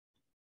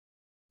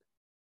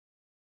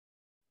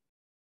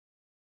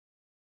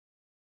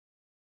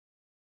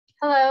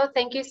Hello,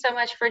 thank you so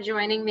much for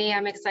joining me.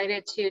 I'm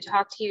excited to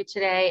talk to you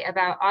today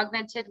about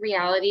augmented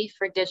reality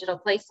for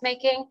digital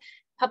placemaking,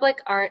 public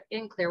art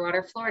in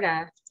Clearwater,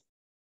 Florida.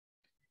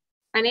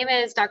 My name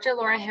is Dr.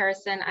 Laura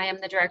Harrison. I am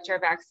the Director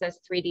of Access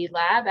 3D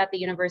Lab at the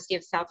University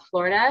of South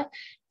Florida.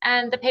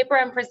 And the paper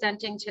I'm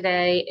presenting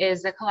today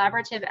is a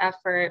collaborative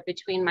effort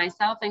between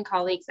myself and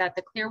colleagues at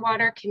the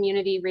Clearwater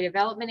Community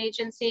Redevelopment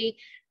Agency,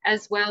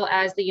 as well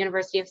as the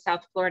University of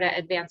South Florida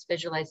Advanced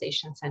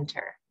Visualization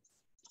Center.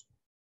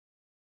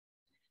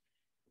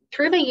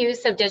 Through the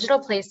use of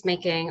digital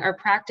placemaking or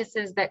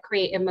practices that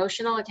create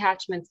emotional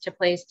attachments to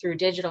place through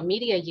digital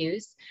media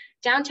use,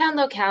 downtown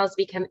locales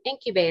become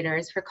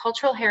incubators for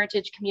cultural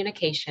heritage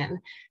communication,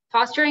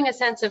 fostering a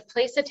sense of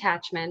place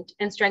attachment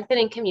and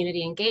strengthening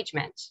community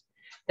engagement.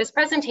 This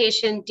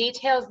presentation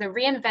details the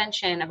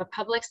reinvention of a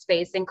public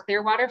space in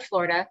Clearwater,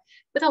 Florida,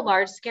 with a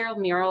large-scale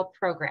mural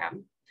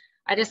program.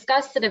 I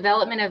discuss the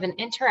development of an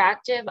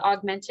interactive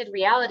augmented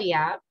reality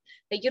app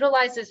that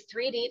utilizes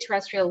 3D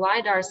terrestrial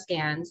lidar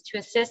scans to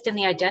assist in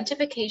the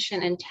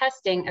identification and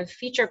testing of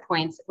feature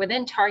points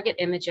within target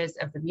images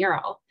of the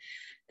mural.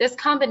 This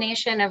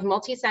combination of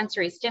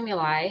multisensory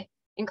stimuli,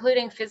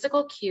 including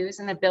physical cues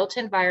in the built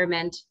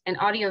environment and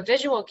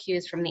audiovisual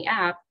cues from the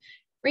app,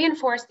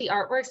 reinforce the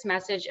artwork's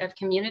message of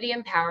community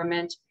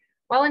empowerment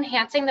while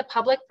enhancing the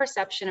public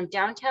perception of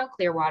downtown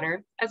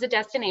Clearwater as a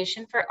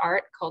destination for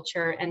art,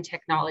 culture, and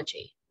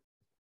technology.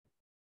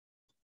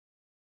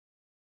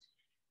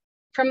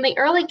 From the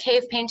early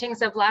cave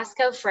paintings of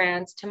Lascaux,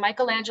 France, to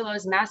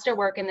Michelangelo's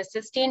masterwork in the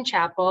Sistine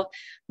Chapel,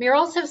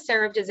 murals have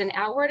served as an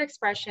outward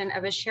expression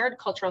of a shared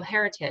cultural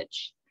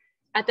heritage.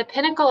 At the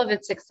pinnacle of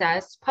its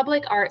success,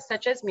 public art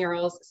such as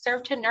murals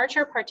serve to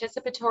nurture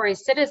participatory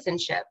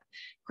citizenship,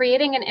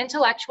 creating an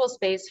intellectual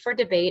space for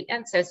debate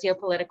and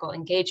socio-political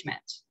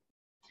engagement.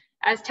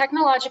 As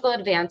technological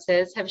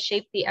advances have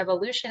shaped the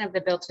evolution of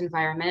the built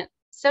environment,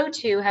 so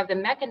too have the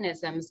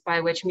mechanisms by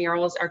which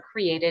murals are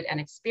created and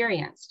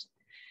experienced.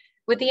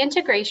 With the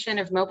integration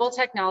of mobile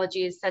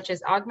technologies such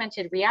as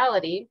augmented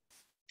reality,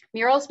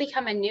 murals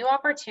become a new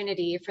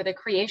opportunity for the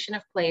creation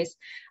of place,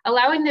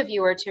 allowing the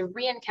viewer to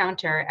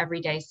re-encounter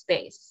everyday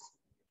space.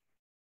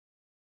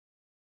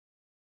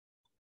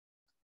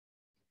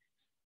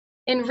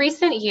 In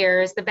recent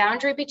years, the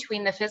boundary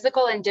between the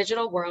physical and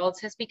digital worlds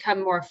has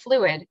become more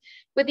fluid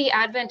with the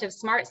advent of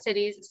smart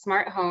cities,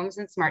 smart homes,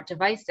 and smart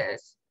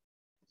devices.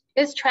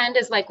 This trend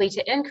is likely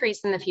to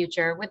increase in the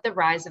future with the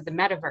rise of the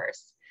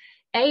metaverse.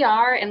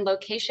 AR and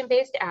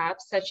location-based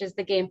apps, such as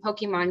the game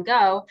Pokemon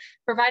Go,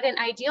 provide an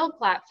ideal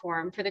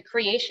platform for the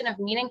creation of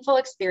meaningful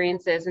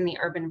experiences in the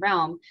urban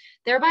realm,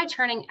 thereby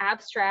turning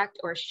abstract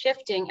or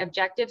shifting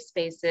objective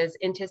spaces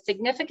into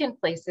significant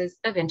places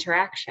of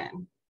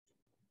interaction.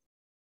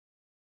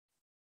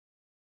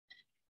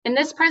 In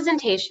this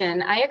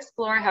presentation, I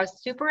explore how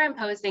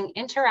superimposing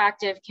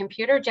interactive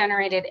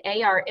computer-generated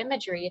AR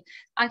imagery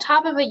on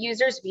top of a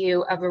user's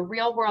view of a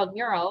real-world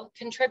mural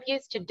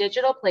contributes to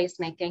digital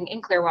placemaking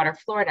in Clearwater,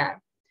 Florida.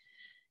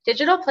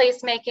 Digital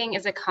placemaking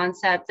is a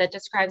concept that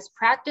describes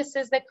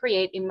practices that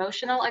create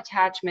emotional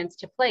attachments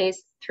to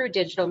place through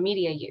digital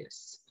media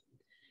use.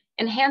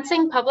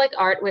 Enhancing public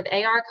art with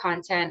AR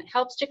content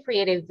helps to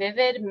create a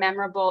vivid,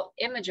 memorable,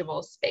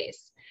 imageable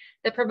space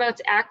that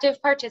promotes active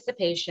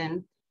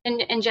participation and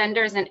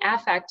engenders an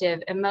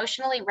affective,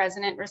 emotionally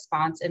resonant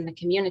response in the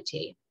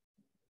community.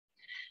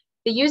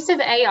 The use of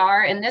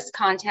AR in this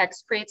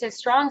context creates a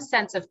strong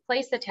sense of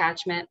place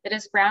attachment that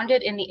is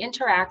grounded in the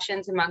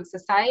interactions among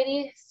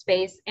society,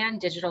 space, and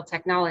digital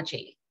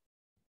technology.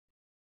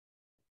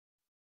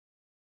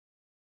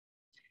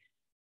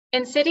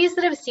 In cities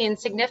that have seen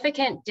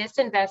significant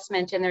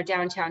disinvestment in their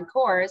downtown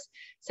cores,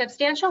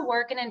 substantial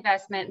work and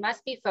investment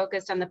must be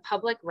focused on the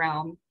public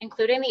realm,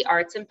 including the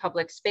arts and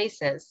public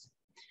spaces.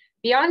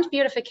 Beyond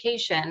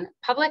beautification,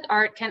 public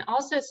art can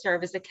also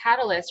serve as a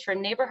catalyst for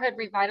neighborhood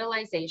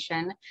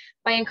revitalization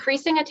by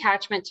increasing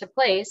attachment to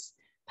place,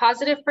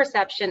 positive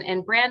perception,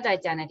 and brand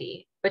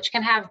identity, which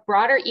can have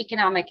broader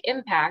economic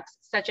impacts,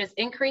 such as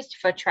increased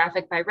foot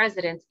traffic by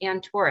residents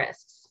and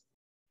tourists.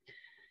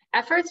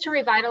 Efforts to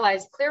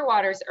revitalize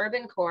Clearwater's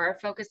urban core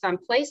focus on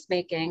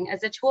placemaking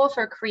as a tool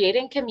for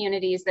creating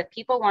communities that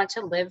people want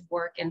to live,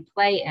 work, and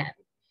play in.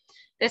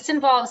 This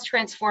involves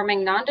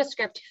transforming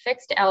nondescript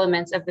fixed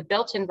elements of the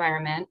built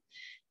environment,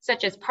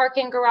 such as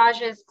parking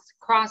garages,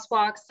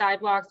 crosswalks,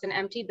 sidewalks, and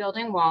empty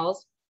building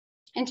walls,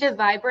 into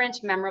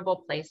vibrant, memorable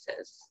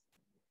places.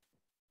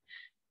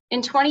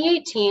 In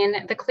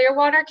 2018, the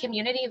Clearwater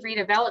Community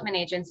Redevelopment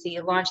Agency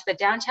launched the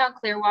Downtown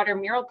Clearwater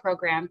Mural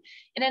Program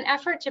in an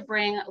effort to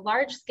bring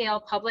large-scale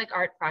public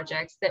art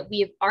projects that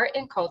weave art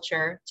and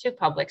culture to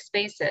public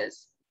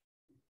spaces.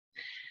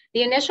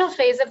 The initial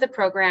phase of the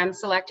program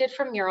selected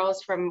from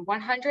murals from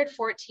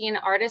 114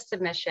 artist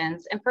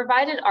submissions and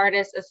provided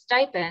artists a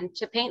stipend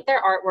to paint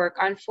their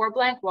artwork on 4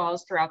 blank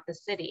walls throughout the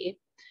city.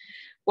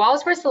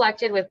 Walls were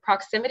selected with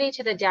proximity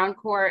to the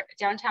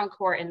downtown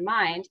core in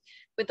mind,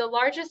 with the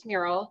largest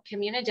mural,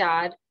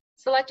 Comunidad,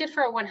 selected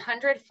for a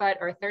 100-foot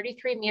or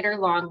 33-meter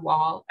long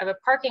wall of a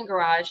parking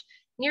garage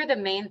near the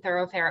main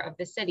thoroughfare of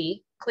the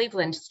city,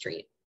 Cleveland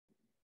Street.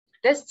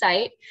 This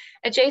site,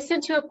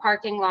 adjacent to a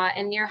parking lot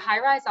and near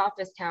high-rise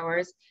office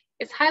towers,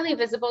 is highly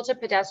visible to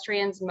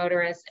pedestrians,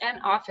 motorists, and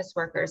office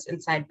workers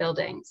inside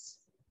buildings.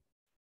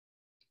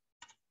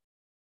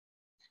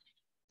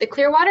 The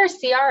Clearwater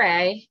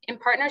CRA, in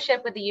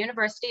partnership with the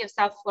University of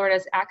South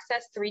Florida's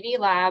Access 3D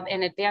Lab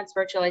and Advanced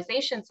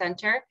Virtualization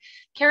Center,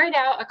 carried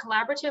out a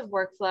collaborative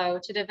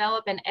workflow to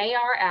develop an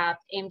AR app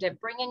aimed at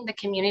bringing the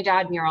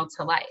Comunidad mural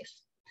to life.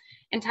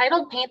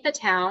 Entitled Paint the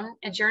Town,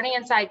 a journey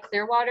inside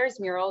Clearwater's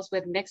murals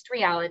with mixed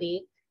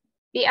reality,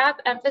 the app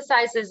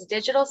emphasizes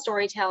digital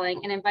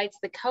storytelling and invites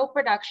the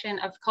co-production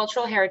of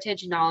cultural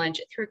heritage knowledge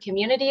through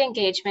community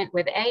engagement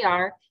with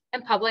AR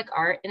and public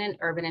art in an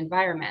urban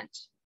environment.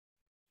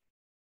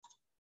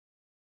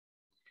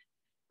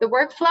 The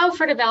workflow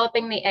for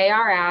developing the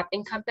AR app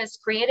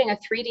encompassed creating a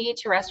 3D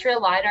terrestrial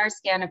lidar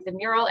scan of the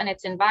mural and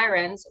its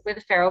environs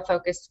with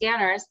ferro-focused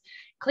scanners,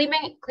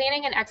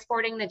 cleaning and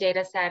exporting the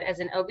data set as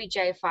an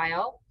OBJ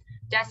file,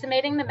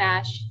 decimating the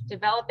mesh,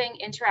 developing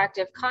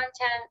interactive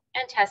content,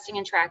 and testing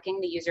and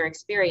tracking the user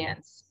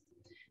experience.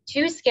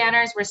 2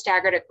 scanners were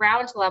staggered at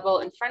ground level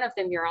in front of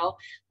the mural,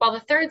 while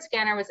the 3rd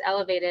scanner was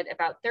elevated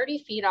about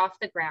 30 feet off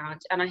the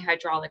ground on a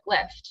hydraulic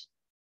lift.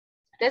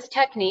 This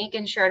technique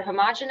ensured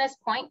homogeneous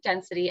point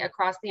density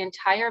across the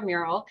entire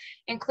mural,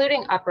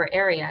 including upper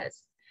areas.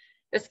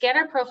 The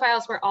scanner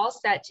profiles were all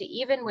set to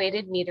even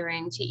weighted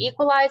metering to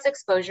equalize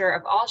exposure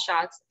of all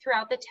shots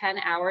throughout the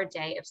 10-hour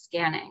day of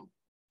scanning.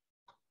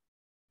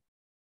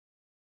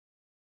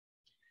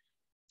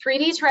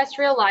 3D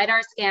terrestrial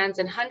lidar scans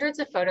and hundreds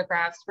of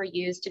photographs were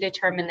used to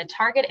determine the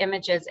target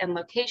images and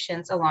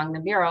locations along the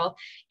mural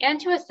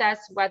and to assess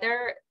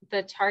whether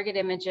the target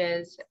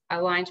images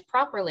aligned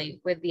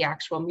properly with the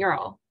actual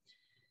mural.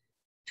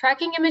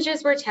 Tracking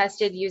images were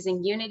tested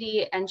using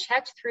Unity and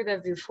checked through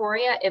the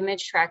Vuforia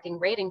image tracking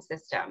rating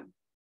system.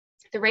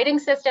 The rating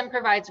system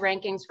provides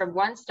rankings from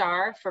 1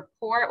 star for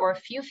poor or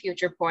few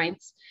feature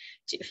points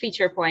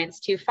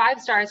to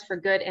 5 stars for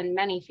good and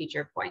many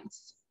feature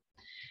points.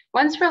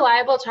 Once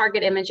reliable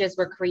target images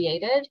were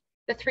created,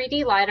 the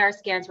 3D lidar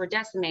scans were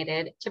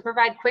decimated to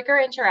provide quicker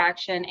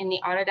interaction in the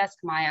Autodesk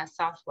Maya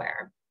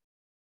software.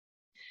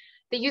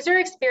 The user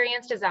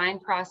experience design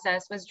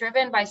process was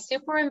driven by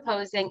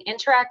superimposing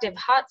interactive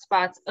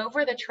hotspots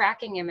over the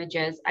tracking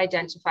images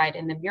identified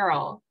in the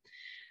mural.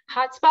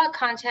 Hotspot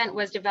content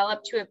was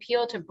developed to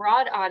appeal to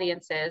broad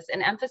audiences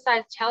and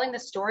emphasize telling the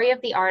story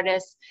of the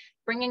artist,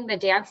 bringing the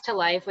dance to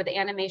life with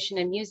animation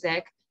and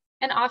music,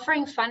 and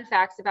offering fun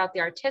facts about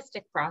the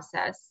artistic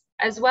process,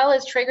 as well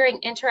as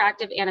triggering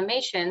interactive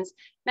animations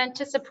meant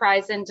to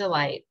surprise and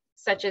delight,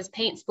 such as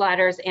paint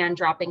splatters and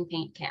dropping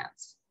paint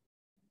cans.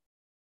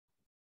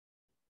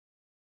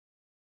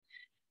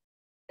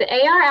 The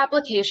AR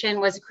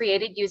application was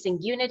created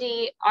using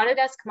Unity,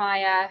 Autodesk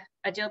Maya,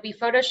 Adobe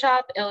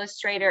Photoshop,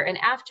 Illustrator, and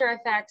After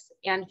Effects,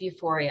 and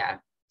Vuforia.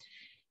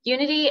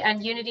 Unity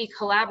and Unity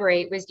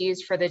Collaborate was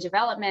used for the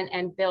development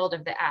and build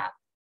of the app.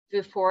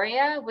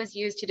 Vuforia was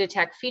used to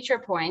detect feature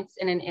points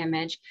in an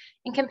image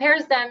and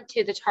compares them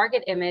to the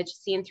target image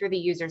seen through the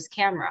user's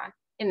camera,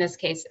 in this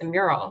case, a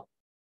mural.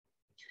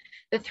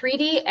 The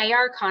 3D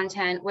AR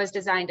content was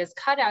designed as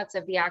cutouts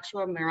of the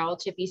actual mural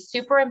to be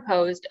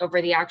superimposed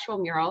over the actual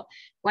mural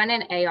when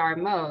in AR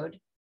mode.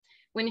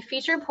 When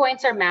feature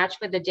points are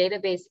matched with the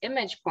database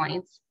image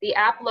points, the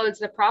app loads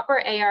the proper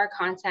AR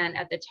content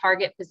at the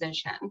target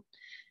position.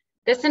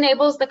 This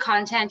enables the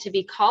content to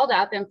be called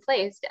up and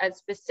placed at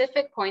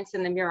specific points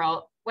in the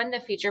mural when the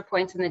feature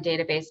points in the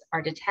database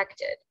are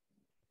detected.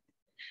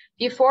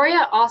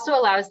 Vuforia also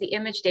allows the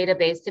image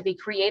database to be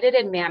created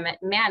and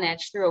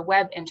managed through a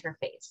web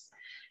interface.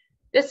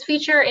 This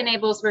feature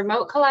enables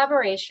remote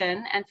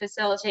collaboration and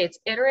facilitates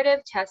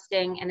iterative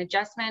testing and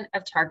adjustment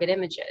of target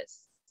images.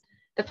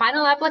 The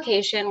final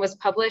application was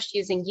published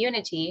using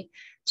Unity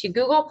to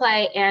Google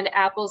Play and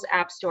Apple's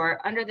App Store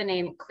under the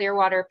name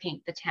Clearwater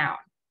Paint the Town.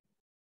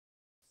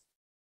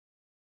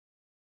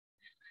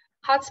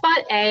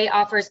 Hotspot A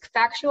offers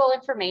factual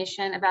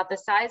information about the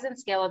size and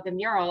scale of the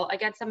mural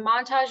against a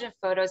montage of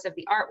photos of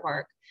the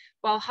artwork,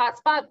 while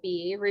Hotspot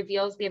B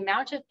reveals the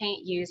amount of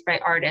paint used by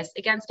artists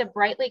against a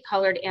brightly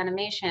colored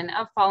animation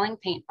of falling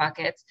paint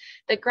buckets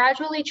that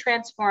gradually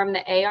transform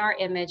the AR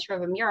image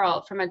of a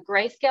mural from a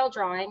grayscale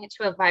drawing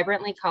to a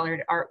vibrantly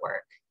colored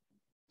artwork.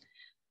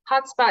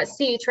 Hotspot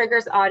C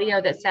triggers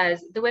audio that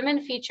says, the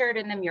women featured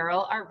in the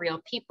mural are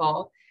real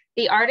people.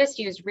 The artist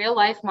used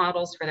real-life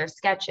models for their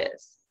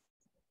sketches.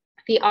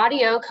 The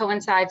audio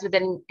coincides with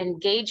an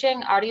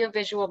engaging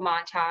audiovisual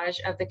montage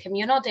of the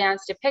communal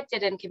dance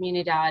depicted in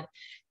Comunidad,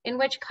 in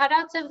which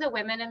cutouts of the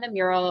women in the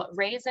mural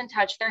raise and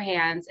touch their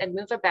hands and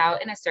move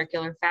about in a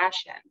circular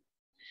fashion.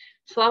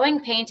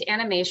 Flowing paint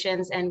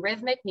animations and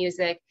rhythmic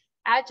music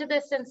add to the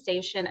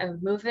sensation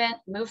of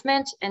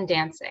movement and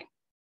dancing.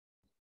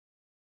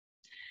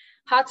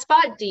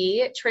 Hotspot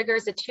D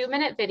triggers a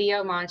 2-minute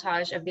video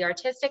montage of the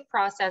artistic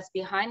process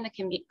behind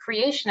the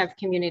creation of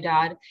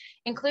Comunidad,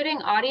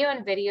 including audio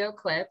and video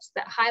clips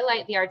that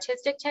highlight the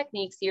artistic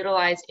techniques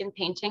utilized in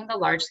painting the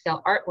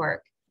large-scale artwork.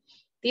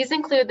 These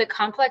include the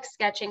complex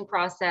sketching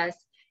process,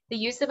 the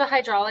use of a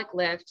hydraulic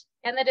lift,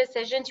 and the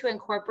decision to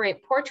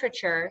incorporate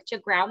portraiture to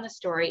ground the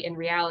story in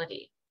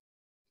reality.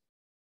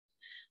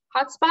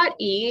 Hotspot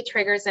E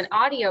triggers an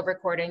audio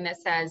recording that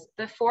says,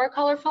 "The 4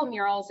 colorful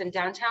murals in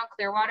downtown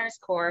Clearwater's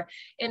core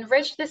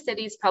enrich the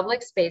city's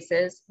public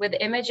spaces with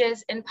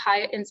images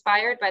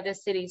inspired by the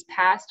city's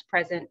past,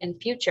 present,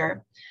 and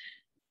future."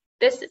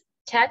 This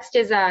text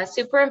is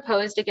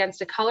superimposed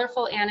against a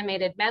colorful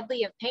animated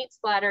medley of paint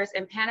splatters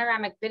and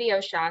panoramic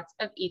video shots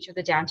of each of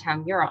the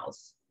downtown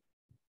murals.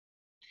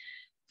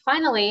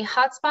 Finally,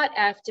 Hotspot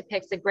F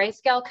depicts a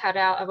grayscale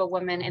cutout of a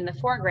woman in the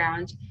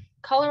foreground,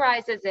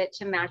 colorizes it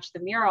to match the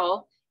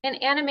mural,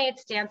 and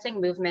animates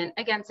dancing movement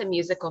against a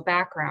musical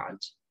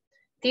background.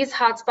 These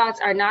hotspots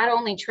are not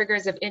only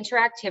triggers of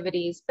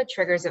interactivities, but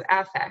triggers of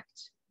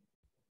affect.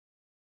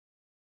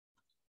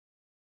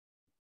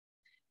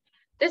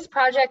 This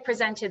project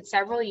presented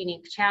several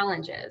unique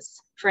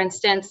challenges. For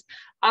instance,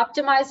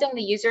 optimizing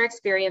the user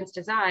experience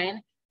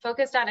design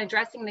focused on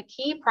addressing the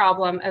key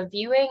problem of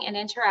viewing and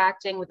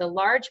interacting with a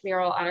large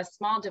mural on a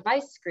small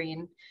device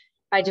screen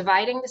by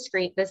dividing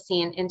the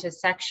scene into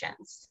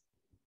sections.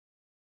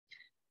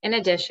 In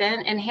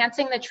addition,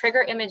 enhancing the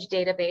trigger image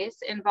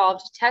database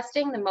involved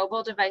testing the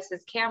mobile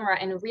device's camera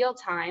in real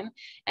time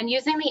and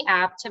using the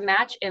app to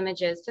match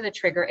images to the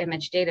trigger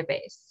image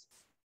database.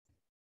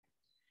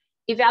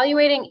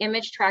 Evaluating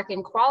image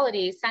tracking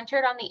quality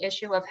centered on the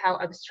issue of how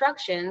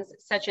obstructions,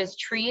 such as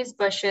trees,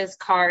 bushes,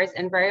 cars,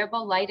 and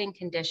variable lighting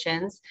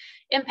conditions,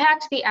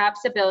 impact the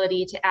app's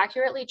ability to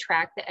accurately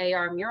track the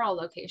AR mural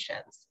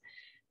locations.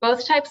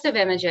 Both types of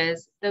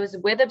images, those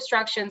with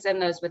obstructions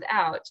and those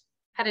without,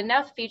 had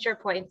enough feature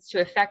points to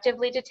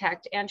effectively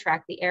detect and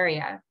track the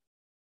area.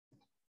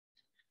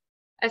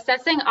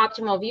 Assessing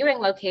optimal viewing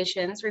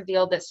locations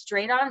revealed that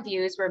straight-on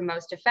views were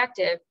most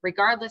effective,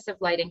 regardless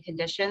of lighting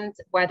conditions,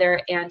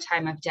 weather, and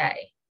time of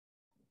day.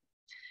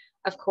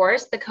 Of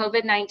course, the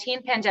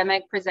COVID-19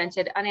 pandemic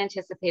presented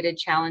unanticipated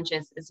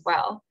challenges as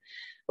well.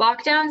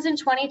 Lockdowns in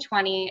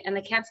 2020 and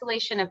the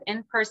cancellation of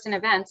in-person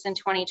events in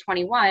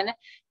 2021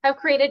 have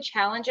created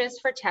challenges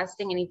for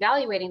testing and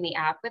evaluating the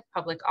app with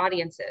public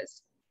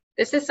audiences.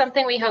 This is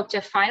something we hope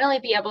to finally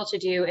be able to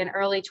do in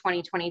early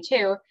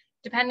 2022,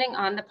 depending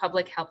on the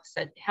public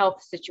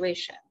health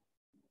situation.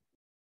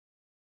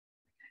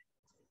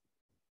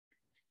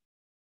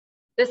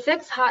 The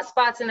 6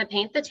 hotspots in the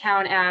Paint the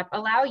Town app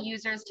allow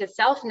users to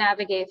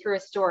self-navigate through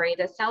a story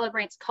that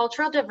celebrates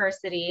cultural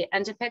diversity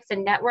and depicts a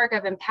network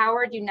of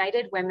empowered,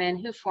 united women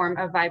who form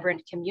a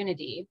vibrant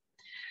community.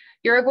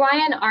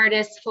 Uruguayan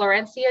artists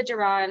Florencia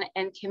Duran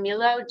and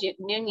Camilo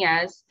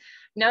Nunez,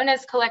 known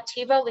as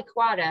Colectivo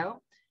Licuado,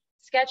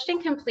 sketched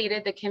and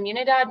completed the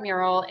Comunidad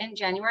mural in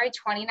January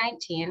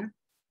 2019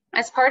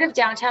 as part of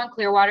downtown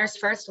Clearwater's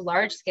first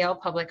large-scale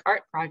public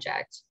art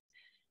project.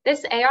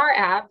 This AR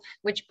app,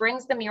 which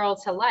brings the mural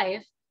to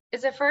life,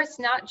 is a first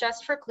not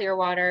just for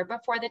Clearwater,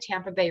 but for the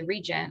Tampa Bay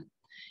region.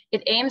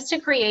 It aims to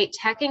create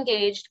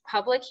tech-engaged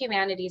public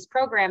humanities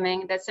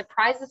programming that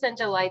surprises and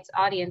delights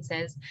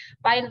audiences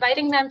by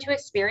inviting them to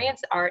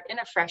experience art in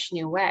a fresh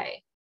new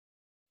way.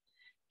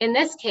 In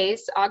this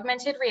case,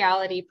 augmented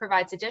reality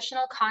provides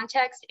additional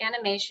context,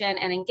 animation,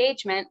 and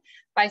engagement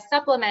by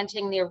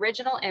supplementing the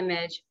original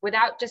image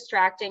without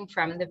distracting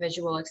from the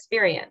visual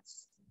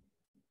experience.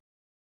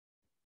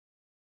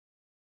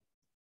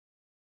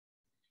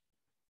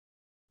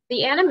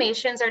 The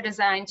animations are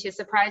designed to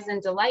surprise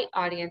and delight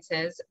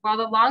audiences, while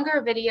the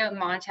longer video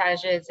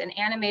montages and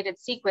animated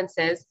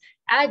sequences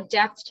add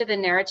depth to the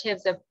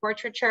narratives of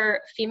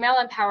portraiture, female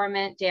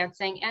empowerment,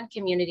 dancing, and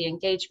community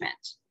engagement.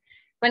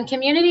 When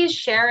communities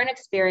share an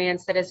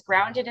experience that is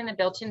grounded in a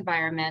built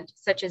environment,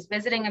 such as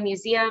visiting a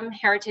museum,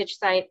 heritage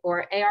site,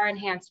 or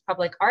AR-enhanced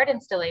public art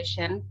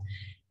installation,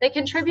 they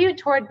contribute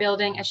toward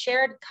building a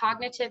shared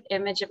cognitive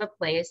image of a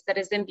place that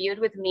is imbued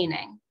with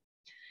meaning.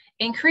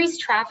 Increased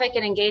traffic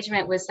and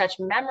engagement with such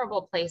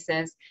memorable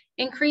places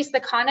increase the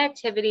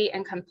connectivity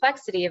and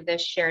complexity of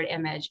this shared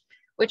image,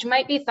 which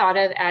might be thought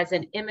of as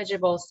an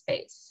imageable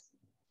space.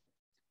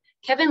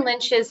 Kevin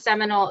Lynch's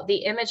seminal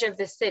The Image of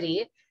the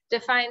City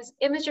defines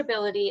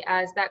imageability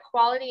as that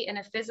quality in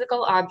a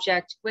physical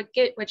object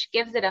which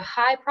gives it a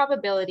high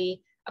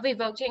probability of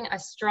evoking a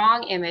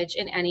strong image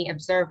in any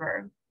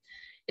observer.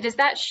 It is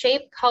that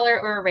shape,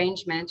 color, or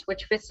arrangement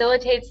which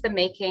facilitates the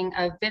making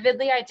of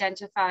vividly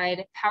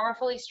identified,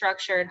 powerfully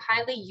structured,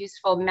 highly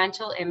useful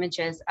mental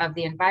images of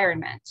the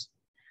environment.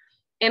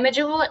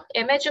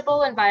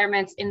 Imageable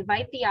environments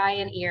invite the eye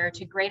and ear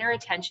to greater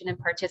attention and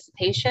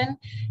participation.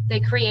 They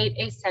create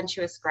a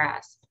sensuous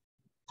grasp.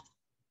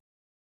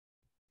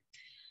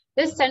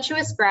 This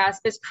sensuous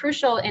grasp is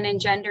crucial in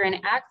engender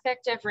an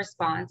affective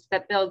response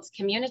that builds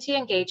community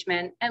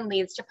engagement and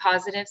leads to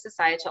positive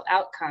societal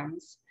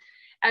outcomes.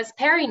 As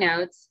Perry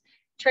notes,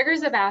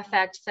 Triggers of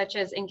affect, such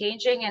as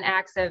engaging in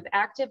acts of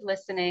active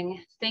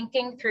listening,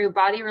 thinking through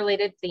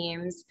body-related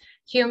themes,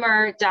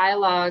 humor,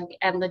 dialogue,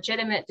 and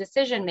legitimate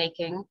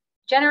decision-making,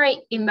 generate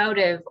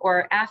emotive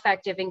or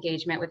affective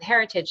engagement with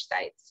heritage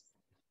sites,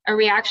 a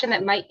reaction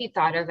that might be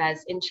thought of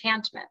as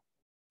enchantment.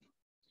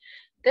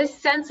 This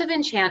sense of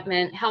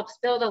enchantment helps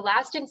build a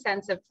lasting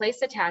sense of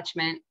place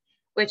attachment,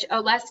 which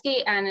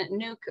Oleski and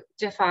Nuke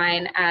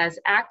define as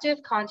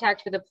active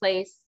contact with a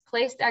place,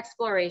 placed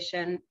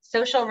exploration,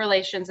 social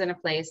relations in a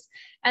place,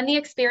 and the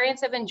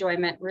experience of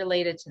enjoyment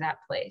related to that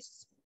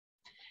place.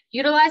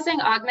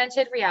 Utilizing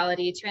augmented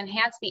reality to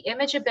enhance the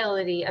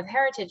imageability of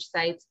heritage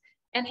sites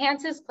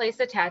enhances place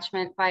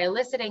attachment by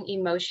eliciting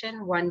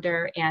emotion,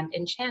 wonder, and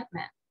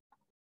enchantment.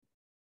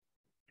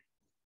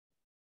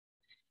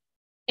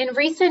 In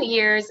recent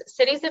years,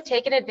 cities have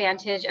taken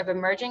advantage of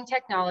emerging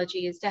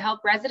technologies to help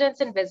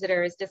residents and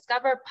visitors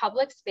discover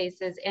public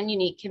spaces and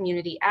unique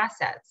community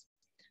assets.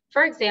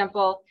 For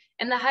example,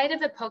 in the height of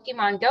the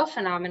Pokemon Go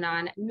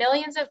phenomenon,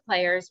 millions of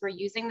players were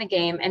using the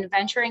game and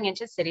venturing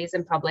into cities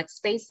and public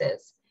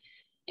spaces.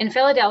 In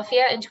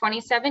Philadelphia in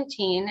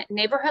 2017,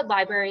 neighborhood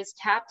libraries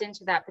tapped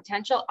into that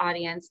potential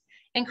audience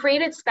and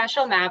created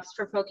special maps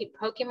for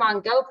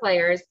Pokemon Go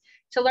players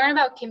to learn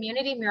about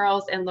community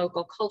murals and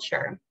local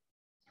culture,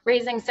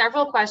 raising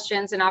several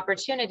questions and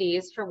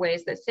opportunities for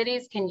ways that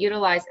cities can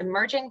utilize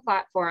emerging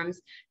platforms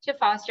to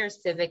foster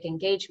civic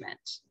engagement.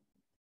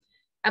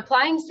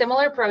 Applying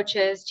similar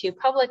approaches to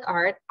public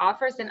art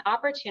offers an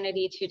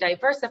opportunity to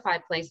diversify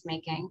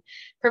placemaking,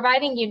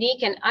 providing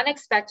unique and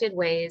unexpected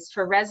ways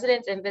for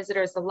residents and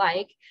visitors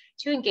alike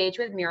to engage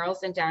with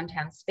murals in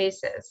downtown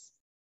spaces.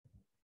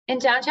 In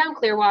downtown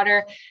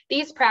Clearwater,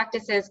 these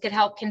practices could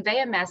help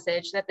convey a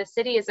message that the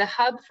city is a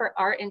hub for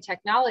art and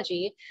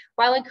technology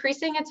while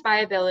increasing its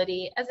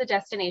viability as a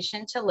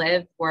destination to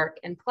live, work,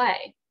 and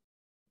play.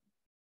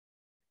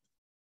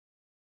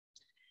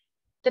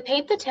 The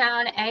Paint the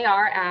Town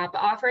AR app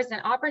offers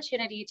an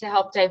opportunity to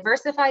help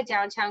diversify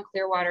downtown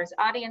Clearwater's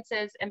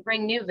audiences and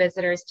bring new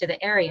visitors to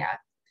the area.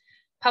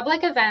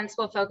 Public events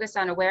will focus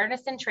on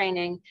awareness and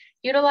training,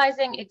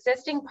 utilizing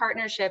existing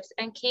partnerships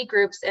and key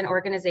groups and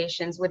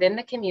organizations within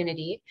the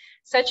community,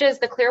 such as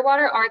the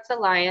Clearwater Arts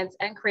Alliance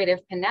and Creative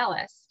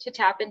Pinellas, to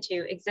tap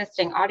into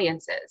existing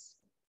audiences.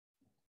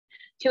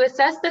 To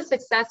assess the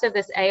success of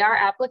this AR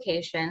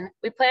application,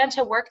 we plan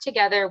to work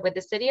together with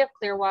the City of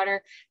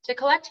Clearwater to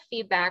collect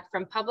feedback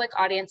from public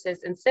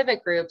audiences and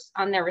civic groups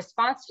on their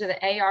response to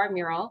the AR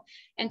mural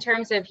in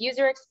terms of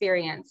user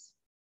experience,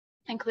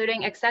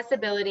 including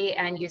accessibility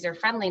and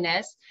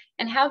user-friendliness,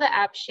 and how the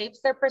app shapes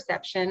their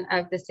perception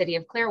of the City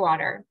of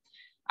Clearwater.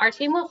 Our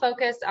team will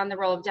focus on the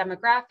role of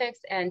demographics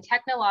and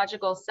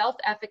technological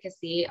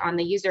self-efficacy on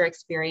the user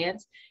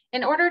experience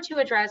in order to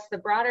address the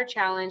broader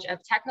challenge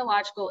of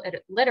technological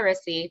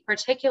literacy,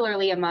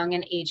 particularly among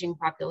an aging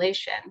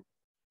population.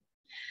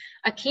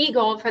 A key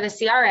goal for the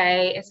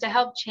CRA is to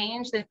help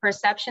change the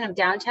perception of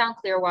downtown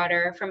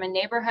Clearwater from a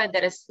neighborhood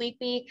that is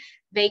sleepy,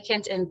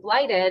 vacant, and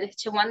blighted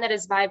to one that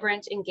is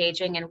vibrant,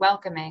 engaging, and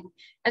welcoming,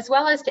 as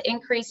well as to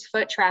increase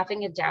foot traffic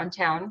in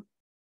downtown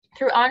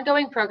through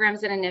ongoing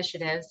programs and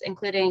initiatives,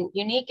 including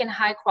unique and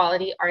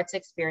high-quality arts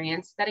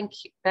experiences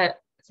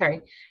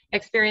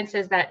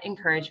that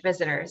encourage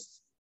visitors.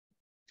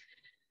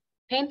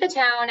 Paint the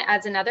Town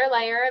adds another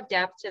layer of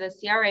depth to the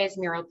CRA's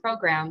mural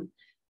program.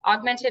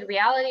 Augmented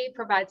reality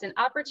provides an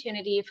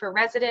opportunity for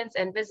residents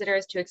and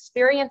visitors to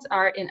experience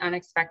art in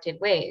unexpected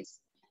ways.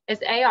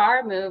 As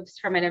AR moves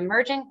from an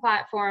emerging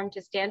platform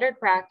to standard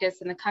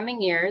practice in the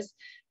coming years,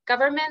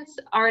 governments,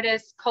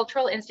 artists,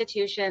 cultural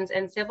institutions,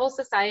 and civil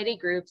society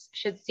groups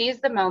should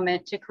seize the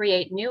moment to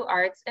create new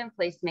arts and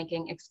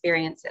placemaking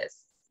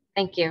experiences.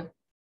 Thank you.